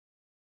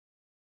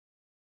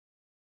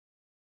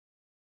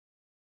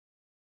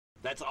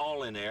That's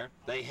all in there.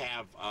 They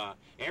have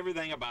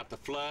everything about the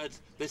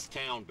floods. This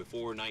town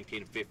before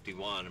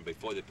 1951 and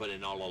before they put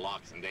in all the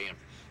locks and dams,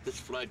 this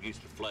flood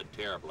used to flood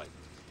terribly.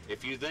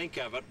 If you think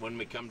of it, when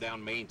we come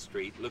down Main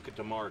Street, look at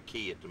the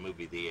marquee at the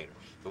movie theater.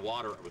 The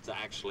water was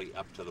actually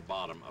up to the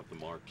bottom of the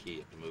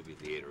marquee at the movie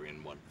theater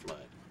in one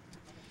flood.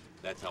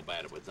 That's how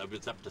bad it was. It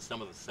was up to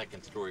some of the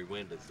second-story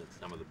windows in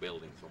some of the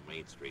buildings on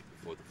Main Street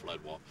before the flood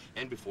wall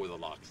and before the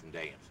locks and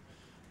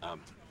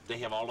dams. They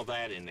have all of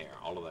that in there,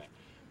 all of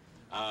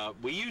that.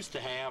 We used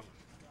to have,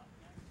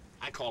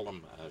 I call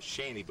them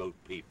shanty boat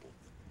people.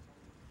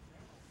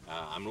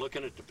 I'm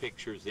looking at the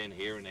pictures in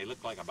here, and they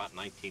look like about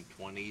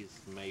 1920s,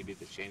 maybe,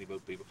 the shanty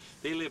boat people.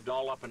 They lived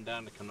all up and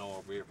down the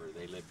Kanawha River.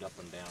 They lived up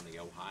and down the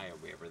Ohio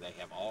River. They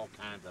have all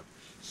kinds of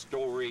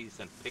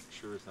stories and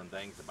pictures and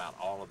things about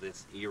all of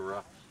this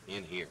era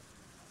in here.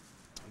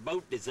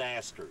 Boat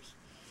disasters.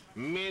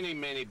 Many,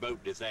 many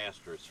boat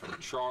disasters from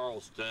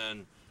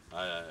Charleston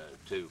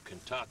to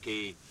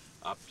Kentucky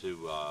up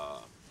to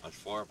as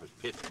far up as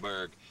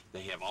Pittsburgh.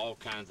 They have all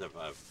kinds of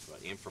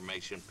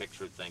information,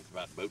 pictures, things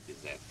about boat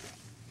disasters.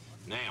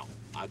 Now,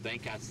 I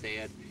think I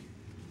said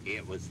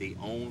it was the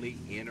only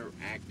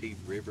interactive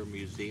river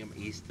museum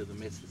east of the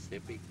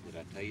Mississippi. Did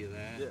I tell you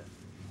that? Yeah.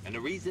 And the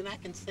reason I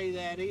can say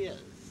that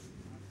is,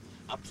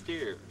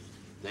 upstairs,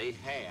 they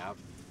have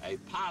a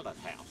pilot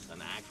house,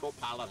 an actual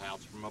pilot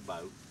house from a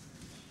boat.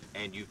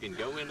 And you can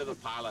go into the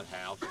pilot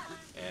house,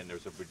 and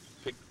there's a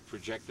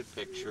projected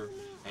picture,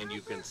 and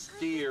you can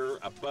steer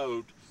a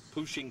boat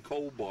pushing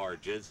coal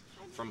barges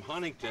from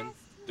Huntington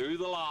through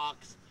the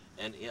locks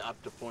and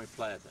up to Point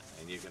Pleasant,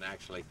 and you can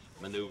actually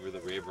maneuver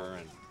the river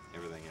and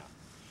everything else.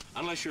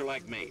 Unless you're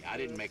like me. I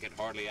didn't make it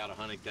hardly out of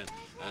Huntington,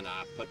 and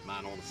I put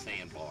mine on a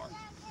sandbar,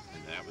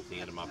 and that was the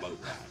end of my boat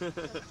ride.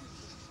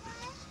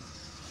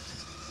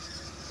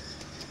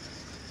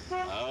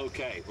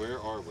 Okay, where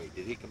are we?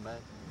 Did he come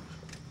back?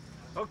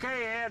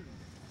 Okay, Ed.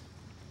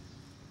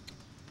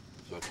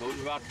 So I told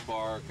you about the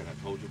park, and I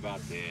told you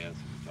about this, and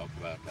we talked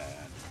about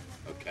that.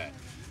 Okay.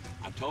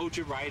 I told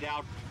you right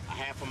out a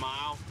half a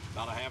mile,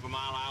 about a half a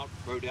mile out,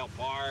 Rodale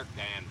Park,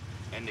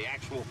 and the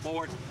actual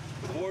fort.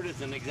 The fort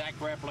is an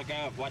exact replica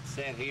of what's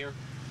set here.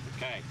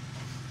 Okay.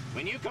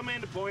 When you come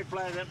into Point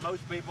Pleasant,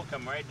 most people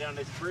come right down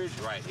this bridge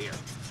right here.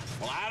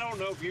 Well, I don't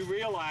know if you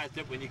realized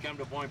it when you come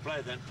to Point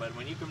Pleasant, but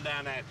when you come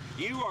down that,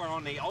 you are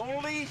on the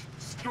only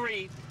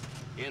street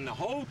in the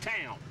whole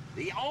town,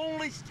 the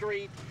only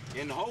street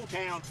in the whole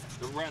town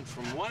that runs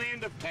from one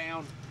end of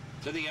town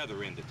to the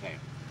other end of town.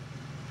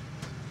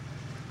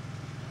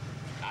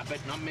 I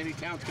bet not many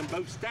towns can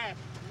boast that.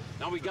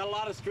 Now, we got a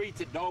lot of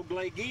streets at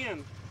Dogleg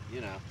Inn,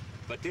 you know,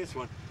 but this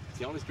one, it's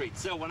the only street.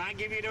 So when I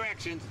give you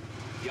directions,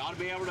 you ought to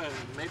be able to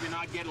maybe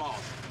not get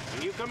lost.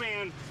 When you come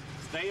in,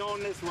 stay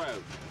on this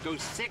road. Go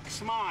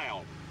 6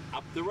 miles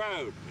up the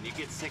road. When you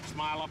get 6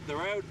 miles up the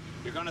road,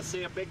 you're going to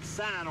see a big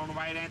sign on the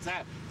right-hand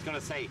side. It's going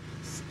to say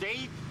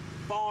State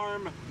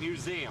Farm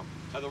Museum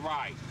to the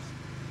right.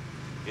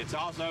 It's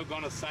also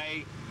going to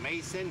say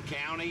Mason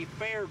County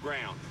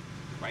Fairgrounds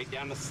right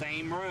down the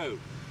same road.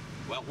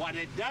 Well, what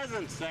it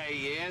doesn't say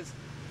is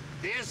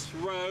this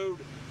road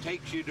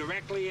takes you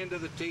directly into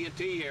the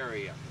T&T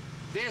area.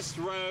 This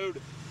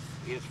road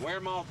is where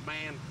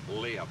Mothman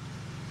lived.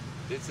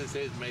 This is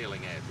his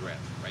mailing address,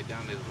 right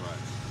down this road.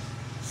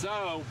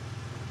 So,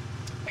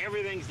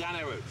 everything's down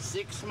that road.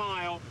 6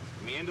 miles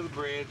from the end of the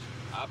bridge,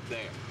 up there.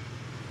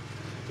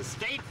 The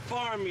State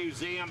Farm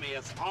Museum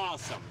is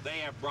awesome. They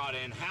have brought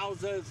in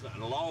houses,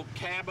 and log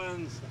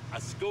cabins,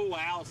 a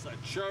schoolhouse, a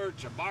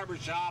church, a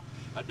barbershop,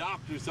 a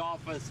doctor's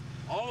office,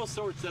 all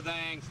sorts of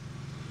things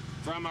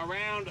from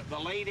around the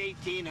late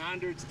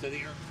 1800s to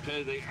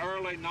the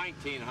early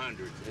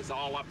 1900s. It's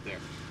all up there.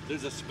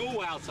 There's a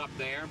schoolhouse up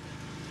there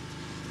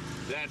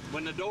that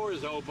when the door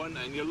is open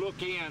and you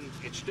look in,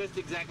 it's just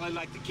exactly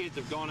like the kids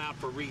have gone out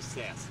for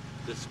recess.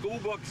 The school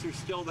books are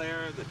still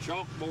there, the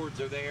chalkboards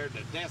are there,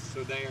 the desks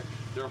are there,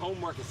 their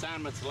homework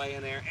assignments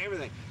laying there,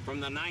 everything from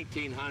the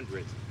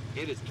 1900s.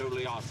 It is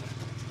totally awesome.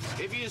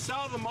 If you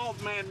saw the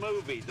Mothman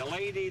movie, the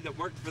lady that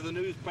worked for the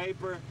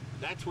newspaper,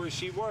 that's where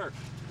she worked,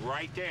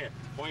 right there,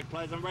 Point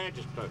Pleasant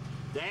Register.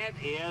 That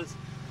is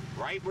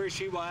right where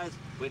she was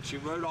when she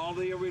wrote all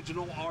the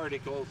original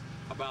articles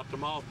about the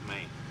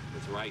Mothman.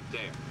 It's right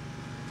there.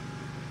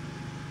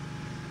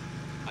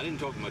 I didn't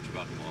talk much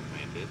about the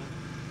Mothman, did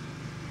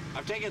I?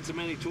 I've taken so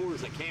many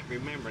tours I can't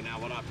remember now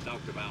what I've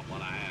talked about,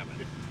 what I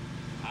haven't.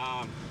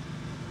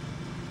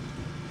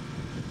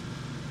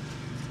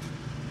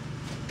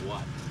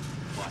 What?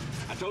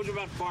 I told you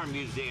about the Farm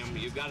Museum.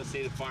 You've got to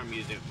see the Farm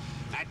Museum.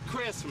 At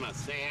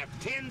Christmas, they have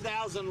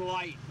 10,000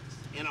 lights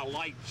in a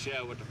light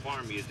show at the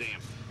Farm Museum.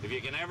 If you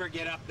can ever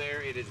get up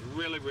there, it is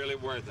really, really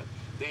worth it.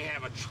 They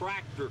have a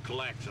tractor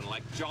collection,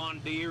 like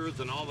John Deere's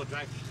and all the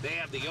tractors. They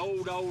have the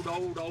old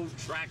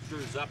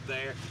tractors up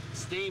there,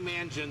 steam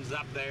engines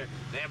up there.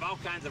 They have all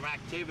kinds of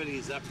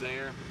activities up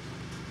there.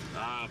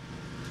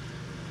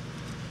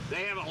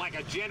 They have like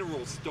a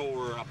general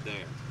store up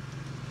there.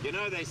 You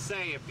know, they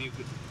say if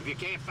you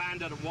can't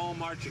find it at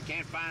Walmart, you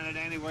can't find it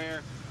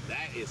anywhere,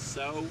 That is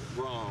so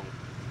wrong.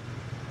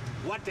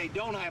 What they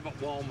don't have at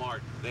Walmart,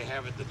 they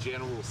have at the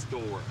general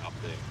store up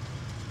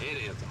there. It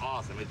is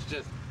awesome. It's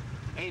just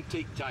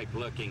antique type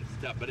looking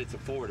stuff, but it's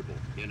affordable,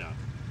 you know.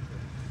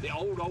 The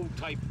old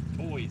type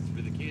toys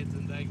for the kids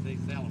and things, they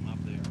sell them up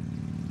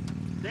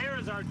there.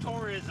 There's our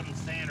tourism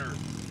center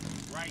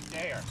right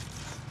there.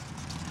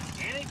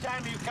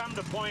 Anytime you come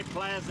to Point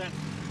Pleasant,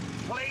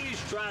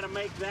 please try to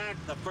make that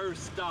the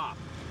first stop,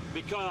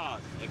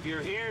 because if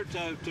you're here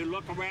to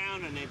look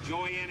around and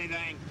enjoy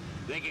anything,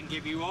 they can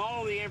give you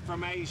all the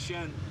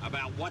information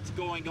about what's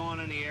going on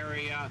in the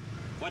area,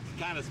 what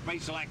kind of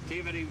spatial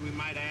activity we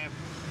might have,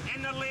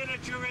 and the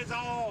literature is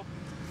all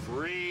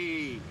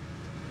free.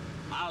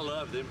 I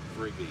love them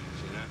freebies,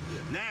 you know.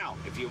 Yeah. Now,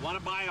 if you want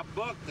to buy a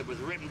book that was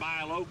written by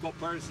a local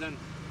person,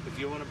 if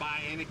you want to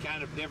buy any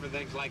kind of different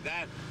things like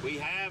that, we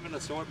have an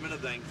assortment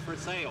of things for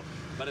sale.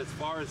 But as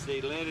far as the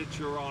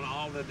literature on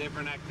all the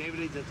different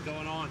activities that's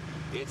going on,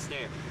 it's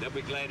there. They'll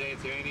be glad to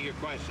answer any of your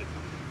questions.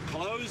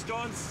 Closed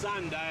on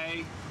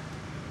Sunday,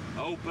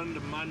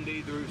 opened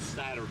Monday through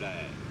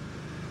Saturday.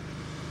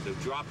 So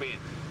drop in.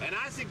 And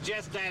I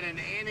suggest that in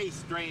any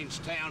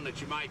strange town that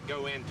you might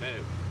go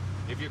into.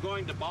 If you're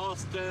going to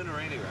Boston or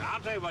anywhere.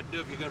 I'll tell you what to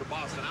do if you go to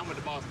Boston. I went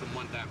to Boston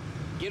one time.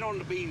 Get on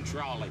the bean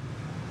trolley.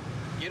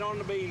 Get on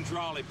the bean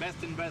trolley.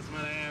 Best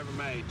investment I ever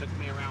made. Took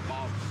me around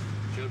Boston.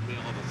 Showed me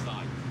all the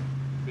sights.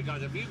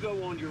 Because if you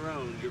go on your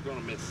own, you're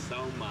going to miss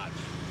so much.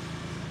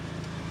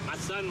 My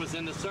son was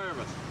in the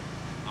service.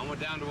 I went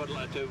down to was it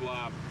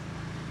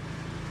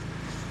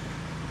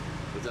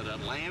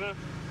Atlanta? I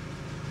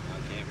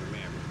can't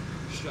remember.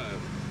 Charlotte?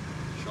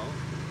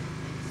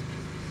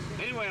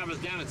 Anyway, I was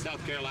down in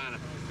South Carolina.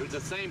 It was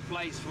the same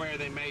place where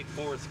they made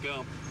Forrest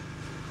Gump.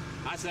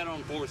 I sat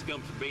on Forrest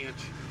Gump's bench,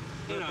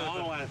 you know,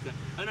 all that stuff.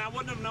 And I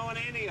wouldn't have known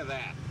any of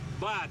that.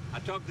 But I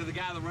talked to the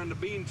guy that ran the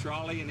bean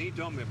trolley, and he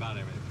told me about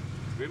everything.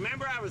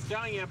 Remember I was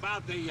telling you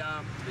about the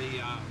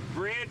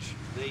bridge,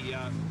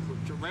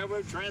 the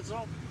railroad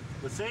trestle?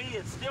 But see,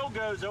 it still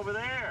goes over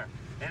there,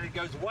 and it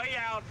goes way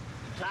out,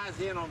 ties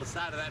in on the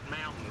side of that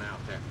mountain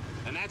out there.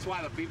 And that's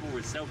why the people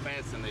were so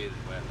fascinated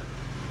with it.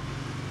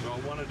 So I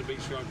wanted to be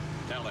sure to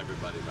tell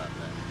everybody about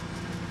that.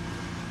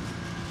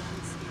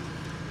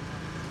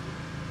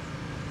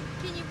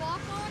 Can you walk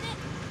on it?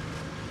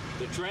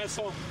 The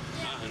trestle?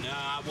 Yeah. No,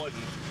 I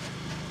wouldn't.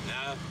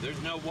 No,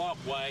 there's no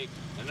walkway,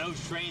 and those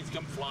trains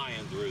come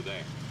flying through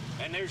there.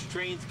 And there's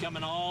trains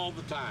coming all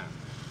the time.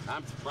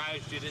 I'm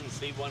surprised you didn't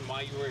see one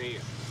while you were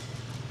here.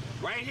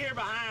 Right here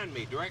behind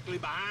me, directly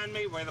behind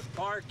me, where the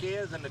park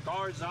is and the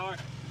cars are.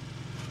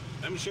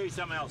 Let me show you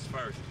something else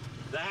first.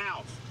 The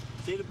house.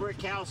 See the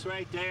brick house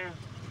right there?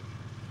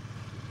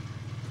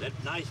 That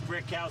nice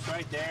brick house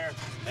right there.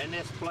 And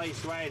this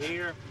place right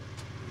here.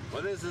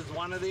 Well, this is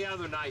one of the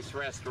other nice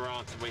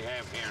restaurants we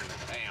have here in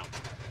the town.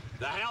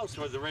 The house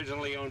was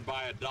originally owned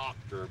by a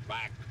doctor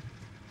back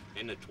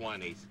in the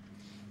 20s.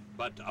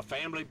 But a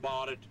family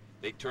bought it.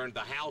 They turned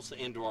the house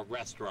into a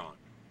restaurant.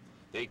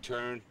 They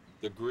turned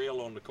the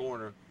grill on the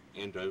corner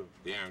into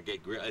the Iron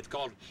Gate Grill. It's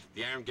called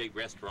the Iron Gate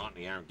Restaurant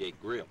and the Iron Gate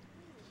Grill.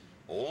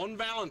 On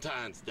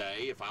Valentine's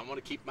Day, if I want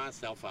to keep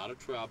myself out of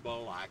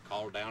trouble, I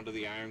call down to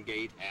the Iron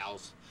Gate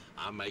house.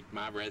 I make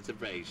my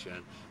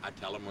reservation. I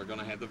tell them we're going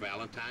to have the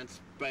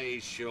Valentine's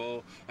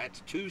special.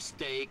 That's 2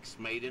 steaks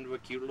made into a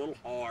cute little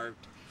heart,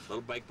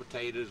 little baked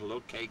potatoes, a little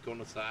cake on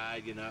the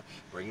side, you know.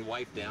 Bring your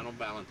wife down on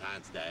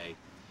Valentine's Day.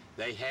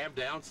 They have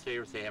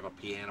downstairs, they have a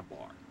piano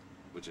bar,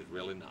 which is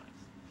really nice.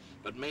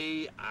 But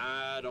me,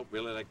 I don't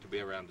really like to be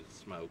around the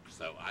smoke,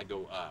 so I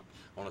go up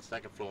on the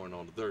 2nd floor and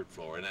on the 3rd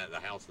floor, and the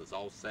house is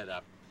all set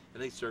up,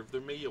 and they serve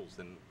their meals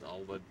in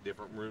all the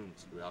different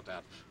rooms throughout the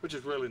house, which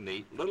is really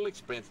neat. A little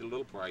expensive, a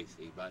little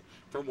pricey, but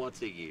for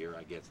once a year,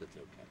 I guess it's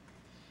okay.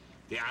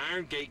 The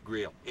Iron Gate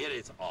Grill, it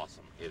is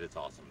awesome. It is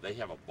awesome. They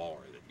have a bar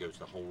that goes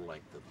the whole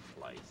length of the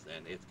place,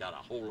 and it's got a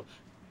whole,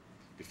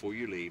 before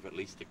you leave, at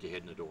least stick your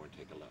head in the door and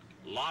take a look.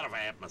 A lot of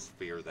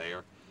atmosphere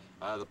there.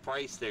 The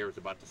price there is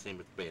about the same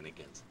as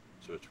Bennigan's.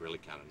 So it's really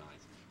kind of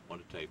nice.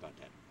 Wanted to tell you about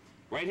that.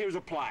 Right here's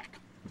a plaque.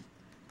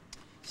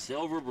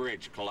 Silver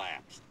Bridge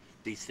collapsed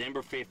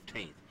December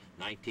 15th,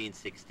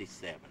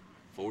 1967.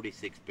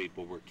 46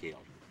 people were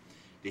killed.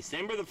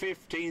 December the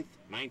 15th,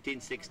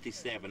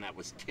 1967, that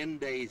was 10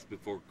 days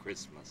before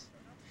Christmas.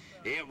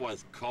 It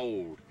was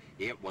cold.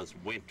 It was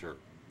winter.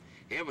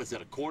 It was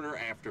at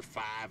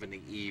 5:15 in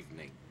the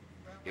evening.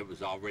 It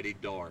was already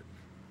dark.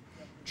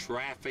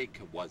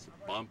 Traffic was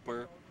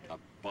bumper to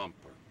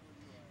bumper.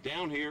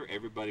 Down here,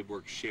 everybody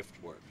works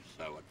shift work,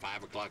 so at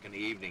 5 o'clock in the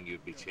evening,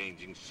 you'd be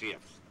changing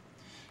shifts.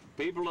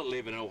 People that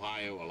live in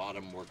Ohio, a lot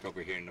of them work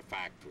over here in the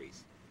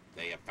factories.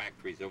 They have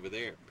factories over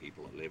there.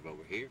 People that live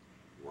over here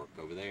work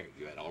over there.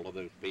 You had all of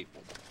those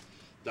people.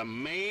 The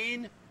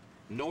main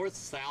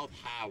north-south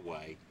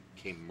highway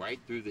came right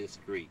through this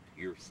street.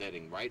 You're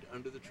sitting right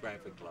under the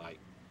traffic light,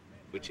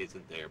 which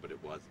isn't there, but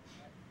it was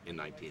in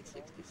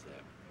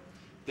 1967.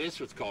 This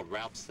was called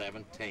Route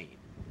 17.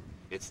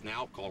 It's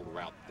now called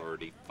Route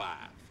 35.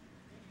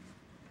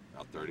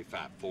 Route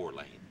 35,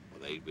 4-lane.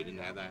 Well, we didn't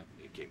have that.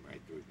 It came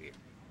right through here.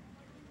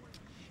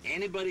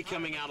 Anybody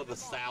coming out of the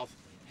south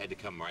had to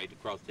come right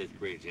across this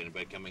bridge.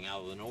 Anybody coming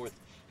out of the north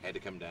had to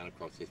come down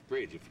across this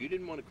bridge. If you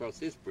didn't want to cross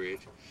this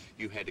bridge,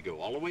 you had to go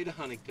all the way to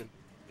Huntington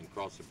and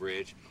cross the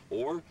bridge,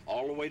 or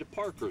all the way to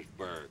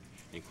Parkersburg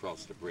and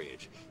cross the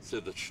bridge.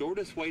 So the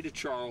shortest way to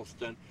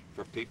Charleston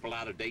for people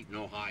out of Dayton,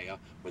 Ohio,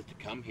 was to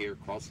come here,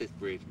 cross this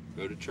bridge,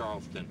 go to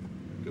Charleston,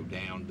 go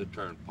down the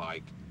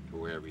turnpike to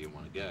wherever you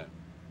want to go.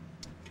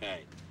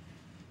 Okay.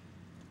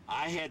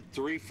 I had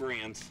 3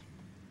 friends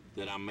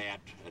that I met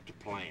at the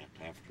plant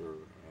after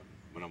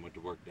when I went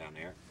to work down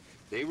there.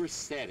 They were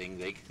sitting,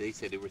 they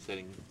said they were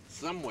sitting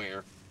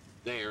somewhere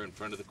there in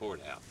front of the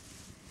courthouse,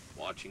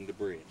 watching the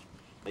bridge.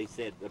 They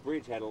said the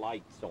bridge had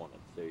lights on it,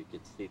 so you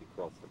could see to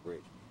cross the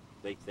bridge.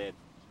 They said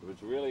it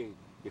was really,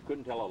 you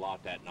couldn't tell a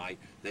lot that night.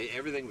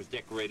 Everything was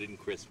decorated in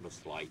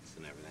Christmas lights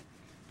and everything.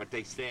 But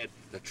they said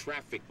the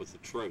traffic was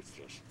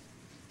atrocious.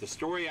 The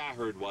story I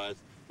heard was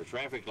the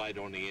traffic light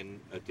on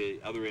at the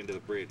other end of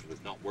the bridge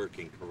was not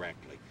working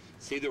correctly.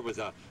 See, there was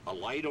a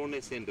light on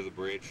this end of the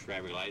bridge,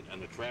 traffic light,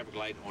 and a traffic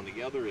light on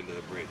the other end of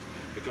the bridge.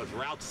 Because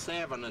Route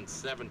 7 and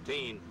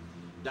 17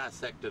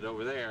 dissected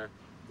over there,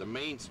 the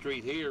main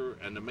street here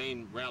and the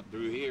main route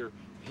through here.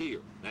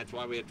 That's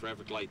why we had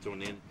traffic lights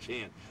on each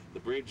end. The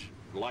bridge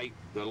light,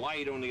 the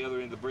light on the other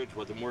end of the bridge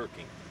wasn't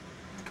working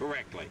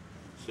correctly.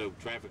 So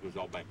traffic was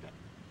all backed up.